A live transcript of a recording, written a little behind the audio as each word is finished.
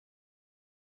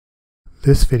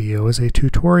This video is a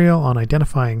tutorial on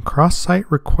identifying cross-site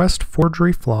request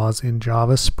forgery flaws in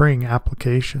Java Spring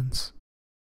applications.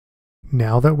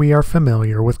 Now that we are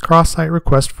familiar with cross-site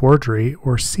request forgery,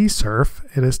 or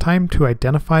CSRF, it is time to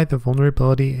identify the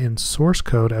vulnerability in source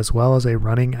code as well as a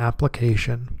running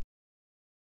application.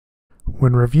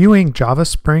 When reviewing Java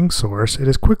Spring source, it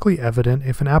is quickly evident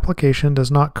if an application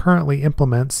does not currently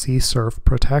implement CSRF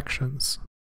protections.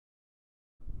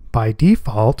 By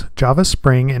default, Java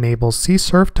Spring enables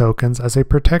CSRF tokens as a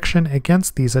protection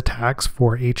against these attacks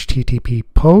for HTTP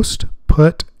post,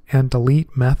 put, and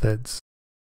delete methods.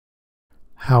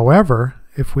 However,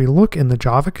 if we look in the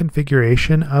Java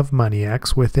configuration of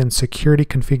MoneyX within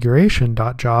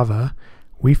securityconfiguration.java,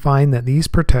 we find that these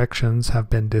protections have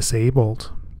been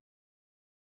disabled.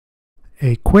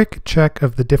 A quick check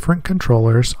of the different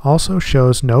controllers also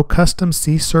shows no custom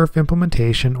CSRF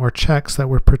implementation or checks that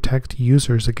would protect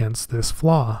users against this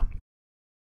flaw.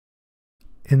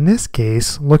 In this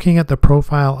case, looking at the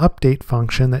profile update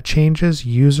function that changes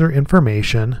user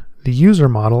information, the user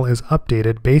model is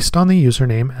updated based on the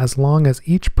username as long as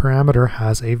each parameter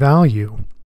has a value.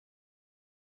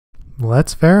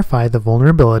 Let's verify the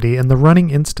vulnerability in the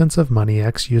running instance of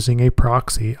MoneyX using a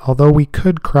proxy, although we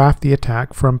could craft the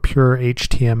attack from pure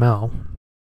HTML.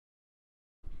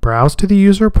 Browse to the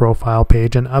user profile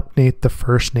page and update the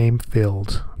first name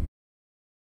field.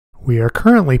 We are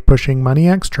currently pushing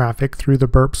MoneyX traffic through the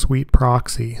Burp Suite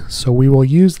proxy, so we will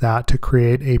use that to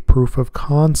create a proof of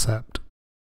concept.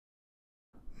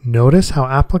 Notice how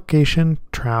application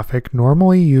traffic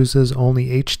normally uses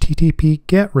only HTTP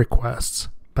GET requests,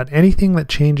 but anything that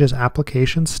changes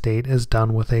application state is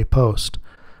done with a post,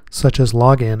 such as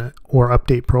login or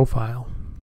update profile.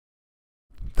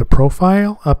 The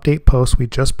profile update post we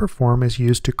just performed is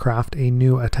used to craft a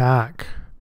new attack.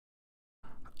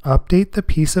 Update the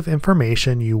piece of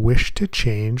information you wish to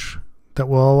change that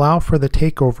will allow for the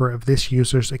takeover of this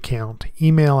user's account.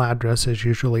 Email address is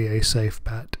usually a safe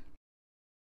bet.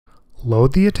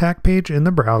 Load the attack page in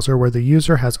the browser where the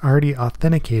user has already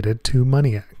authenticated to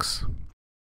MoneyX.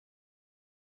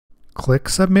 Click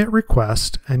Submit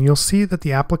Request and you'll see that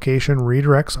the application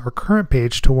redirects our current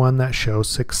page to one that shows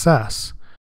success.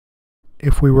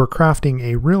 If we were crafting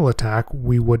a real attack,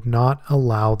 we would not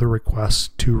allow the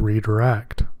request to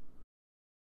redirect.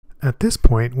 At this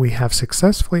point, we have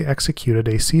successfully executed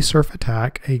a CSRF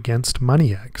attack against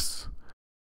MoneyX.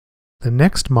 The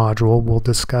next module will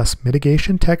discuss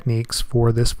mitigation techniques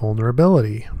for this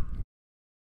vulnerability.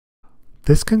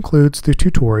 This concludes the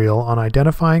tutorial on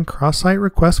identifying cross-site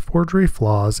request forgery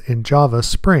flaws in Java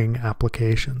Spring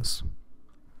applications.